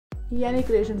യാനി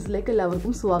ക്രിയേഷൻസിലേക്ക്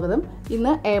എല്ലാവർക്കും സ്വാഗതം.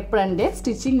 ഇന്ന് ഏപ്രന്റെ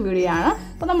സ്റ്റിച്ചിങ് വീഡിയോ ആണ്.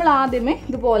 അപ്പോൾ നമ്മൾ ആദ്യമേ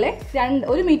ഇതുപോലെ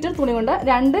 1 മീറ്റർ തുണി കൊണ്ട്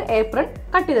 2 ഏപ്രൺ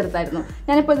കട്ട് ചെയ്തെടുത്തായിരുന്നു.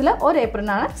 ഞാനിപ്പോൾ ഇതിൽ ഒരു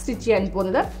ഏപ്രനാണ് സ്റ്റിച്ച് ചെയ്യാൻ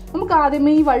പോകുന്നത്. നമുക്ക്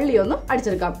ആദ്യമേ ഈ വള്ളി ഒന്ന്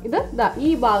അടിച്ചെടുക്കാം. ഇത്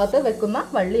ഈ ഭാഗത്ത് വെക്കുന്ന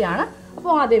വള്ളിയാണ്.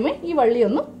 അപ്പോൾ ആദ്യമേ ഈ വള്ളി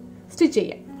ഒന്ന് സ്റ്റിച്ച്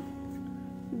ചെയ്യാം.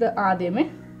 ഇത് ആദ്യമേ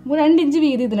 2 ഇഞ്ച്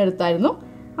വീതി ഇതിനെടുത്തായിരുന്നു.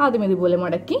 ആദ്യമേ ഇതുപോലെ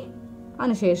മടക്കി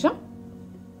അതിനുശേഷം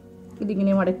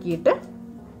ഇതിങ്ങനെ മടക്കിയിട്ട്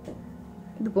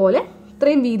ഇതുപോലെ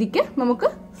ഇത്രയും വീതിക്ക് നമുക്ക്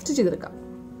സ്റ്റിച്ച് ചെയ്തെടുക്കാം.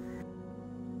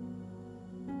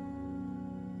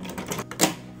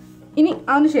 ഇനി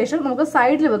അതിനുശേഷം നമുക്ക്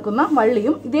സൈഡിൽ വെക്കുന്ന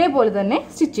വള്ളിയും ഇതേപോലെ തന്നെ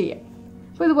സ്റ്റിച്ച് ചെയ്യാം.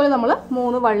 അപ്പോൾ ഇതുപോലെ നമ്മൾ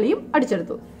 3 വള്ളിയും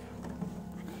അടിച്ചെടുത്തു.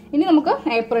 ഇനി നമുക്ക്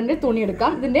ഏപ്രന്റെ തുണി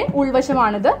എടുക്കാം. ഇതിന്റെ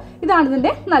ഉൾവശമാണിത്. ഇതാണ്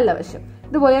ഇതിന്റെ നല്ല വശം.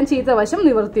 ഇതുപോലെ ഞാൻ ചീത്ത വശം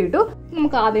നിവർത്തിയിട്ടു.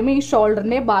 നമുക്ക് ആദ്യമേ ഈ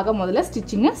ഷോൾഡറിന്റെ ഭാഗം മുതൽ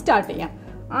സ്റ്റിച്ചിങ് സ്റ്റാർട്ട് ചെയ്യാം.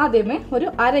 ആദ്യമേ ഒരു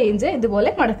 1/2 ഇഞ്ച്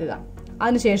ഇതുപോലെ മടക്കുക.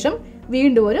 അതിനുശേഷം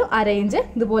വീണ്ടും ഒരു 1/2 ഇഞ്ച്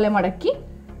ഇതുപോലെ മടക്കി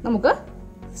നമുക്ക്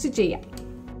സ്റ്റിച്ച് ചെയ്യാം.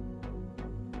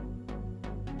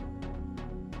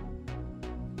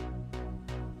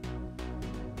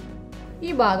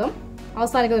 ഈ ഭാഗം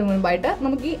അവസാനിക്കുന്നതിന് മുൻപായിട്ട്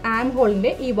നമുക്ക് ഈ ആം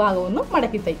ഹോളിന്റെ ഈ ഭാഗം ഒന്ന്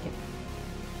മടക്കി തയ്ക്കാം.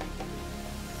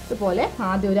 ഇതുപോലെ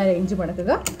ആദ്യം ഒരു 1/2 ഇഞ്ച്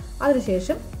മടക്കുക.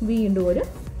 അതിനുശേഷം വീണ്ടും ഒരു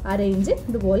 1/2 ഇഞ്ച്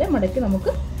ഇതുപോലെ മടക്കി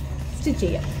നമുക്ക് സ്റ്റിച്ച്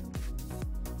ചെയ്യാം.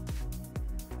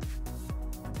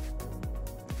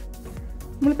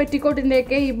 നമ്മൾ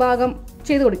പെറ്റിക്കോട്ടിൻ്റെയൊക്കെ ഈ ഭാഗം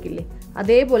ചെയ്ത് കൊടുക്കില്ലേ,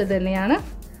 അതേപോലെ തന്നെയാണ്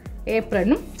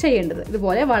ഏപ്രനും ചെയ്യേണ്ടത്.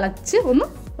 ഇതുപോലെ വളച്ച് ഒന്ന്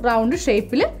റൗണ്ട്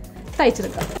ഷേപ്പിൽ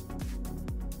തയ്ച്ചെടുക്കാം.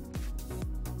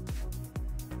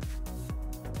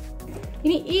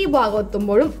 ഇനി ഈ ഭാഗം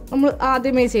എത്തുമ്പോഴും നമ്മൾ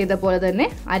ആദ്യമേ ചെയ്ത പോലെ തന്നെ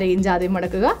 1/2 ഇഞ്ച് ആദ്യം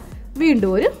മടക്കുക. വീണ്ടും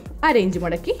ഒരു 1/2 ഇഞ്ച്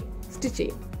മടക്കി സ്റ്റിച്ച്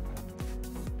ചെയ്യും.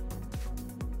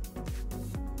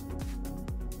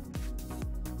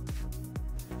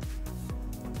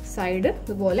 സൈഡ്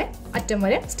ഇതുപോലെ അറ്റം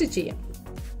വരെ സ്റ്റിച്ച് ചെയ്യാം.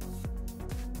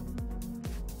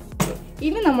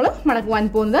 ഇനി നമ്മൾ മടക്കുവാൻ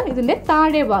പോകുന്നത് ഇതിന്റെ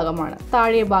താഴെ ഭാഗമാണ്.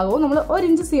 താഴെ ഭാഗവും നമ്മൾ 1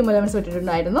 ഇഞ്ച് സീം അലവൻസ്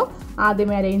ഇട്ടിട്ടുണ്ടായിരുന്നു.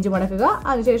 ആദ്യമേ 1/2 ഇഞ്ച് മടക്കുക.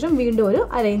 അതിനുശേഷം വീണ്ടും ഒരു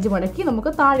 1/2 ഇഞ്ച് മടക്കി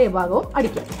നമുക്ക് താഴെ ഭാഗവും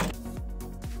അടിക്കാം.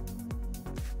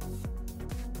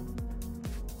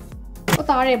 അപ്പോൾ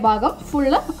താഴെ ഭാഗം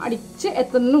ഫുള്ള് അടിച്ച്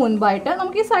എത്തുന്നതിന് മുൻപായിട്ട്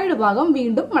നമുക്ക് ഈ സൈഡ് ഭാഗം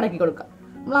വീണ്ടും മടക്കി കൊടുക്കാം.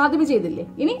 നമ്മൾ ആദ്യമേ ചെയ്തില്ലേ.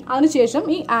 ഇനി അതിനുശേഷം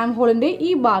ഈ ആം ഹോളിന്റെ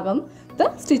ഈ ഭാഗം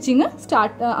സ്റ്റിച്ചിങ്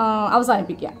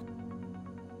അവസാനിപ്പിക്കുക.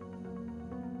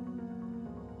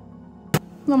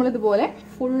 നമ്മളിതുപോലെ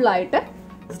ഫുള്ളായിട്ട്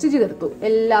സ്റ്റിച്ച് ചെയ്തെടുത്തു.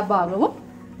 എല്ലാ ഭാഗവും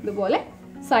ഇതുപോലെ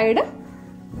സൈഡ്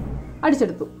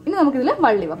അടിച്ചെടുത്തു. ഇനി നമുക്കിതിൽ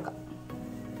വള്ളി വെക്കാം.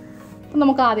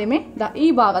 നമുക്ക് ആദ്യമേ ഈ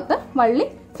ഭാഗത്ത് വള്ളി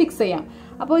ഫിക്സ് ചെയ്യാം.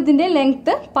 അപ്പോൾ ഇതിന്റെ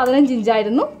ലെങ്ത് 15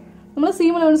 ഇഞ്ചായിരുന്നു. നമ്മൾ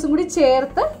സീം അലവൻസും കൂടി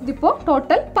ചേർത്ത് ഇതിപ്പോൾ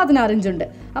ടോട്ടൽ 16 ഇഞ്ച് ഉണ്ട്.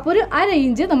 അപ്പോൾ ഒരു 1/2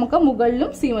 ഇഞ്ച് നമുക്ക്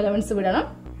മുകളിലും സീം അലവൻസ് വിടണം.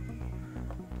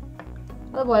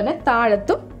 അതുപോലെ തന്നെ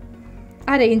താഴത്തും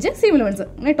 1/2 ഇഞ്ച് സീം അലവൻസ്.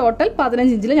 അങ്ങനെ ടോട്ടൽ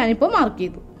 15 ഇഞ്ചിൽ ഞാനിപ്പോൾ മാർക്ക്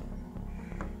ചെയ്തു.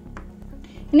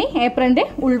 ഇനി ഏപ്രന്റെ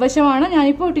ഉൾവശമാണ്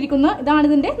ഞാനിപ്പോൾ ഇട്ടിരിക്കുന്നത്. ഇതാണ്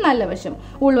ഇതിന്റെ നല്ല വശം.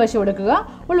 ഉൾവശം എടുക്കുക.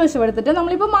 ഉൾവശം എടുത്തിട്ട്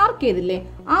നമ്മളിപ്പോൾ മാർക്ക് ചെയ്തില്ലേ,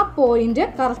 ആ പോയിന്റ്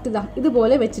കറക്റ്റ്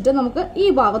ഇതുപോലെ വെച്ചിട്ട് നമുക്ക് ഈ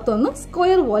ഭാഗത്തൊന്ന്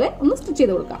സ്ക്വയർ പോലെ ഒന്ന് സ്റ്റിച്ച്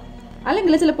ചെയ്ത് കൊടുക്കാം.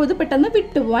 അല്ലെങ്കിൽ ചിലപ്പോൾ ഇത് പെട്ടെന്ന്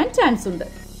വിട്ടുപോകാൻ ചാൻസ് ഉണ്ട്.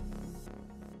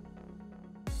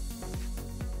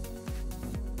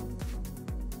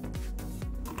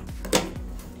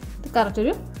 കറക്റ്റ്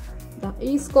ഒരു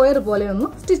ഈ സ്ക്വയർ പോലെ ഒന്ന്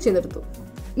സ്റ്റിച്ച് ചെയ്തെടുത്തു.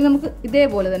 ഇനി നമുക്ക്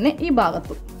ഇതേപോലെ തന്നെ ഈ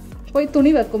ഭാഗത്തും. അപ്പോൾ ഈ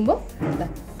തുണി വെക്കുമ്പോൾ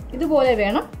ഇതുപോലെ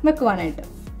വേണം വെക്കുവാനായിട്ട്.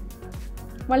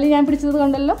 വള്ളി ഞാൻ പിടിച്ചത്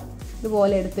കണ്ടല്ലോ.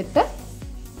 ഇതുപോലെ എടുത്തിട്ട്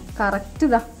കറക്റ്റ്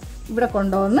ഇവിടെ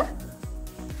കൊണ്ടുവന്ന്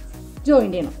ജോയിൻ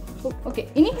ചെയ്യണം. ഓക്കെ.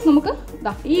 ഇനി നമുക്ക്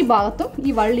ഈ ഭാഗത്തും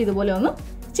ഈ വള്ളി ഇതുപോലെ ഒന്ന്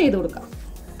ചെയ്ത് കൊടുക്കാം.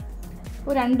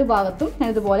 അപ്പോൾ 2 ഭാഗത്തും ഞാൻ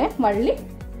ഇതുപോലെ വള്ളി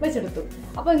വെച്ചെടുത്തു.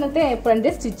 അപ്പോൾ ഇന്നത്തെ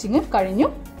ഏപ്രന്റെ സ്റ്റിച്ചിങ് കഴിഞ്ഞു.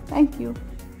 Thank you.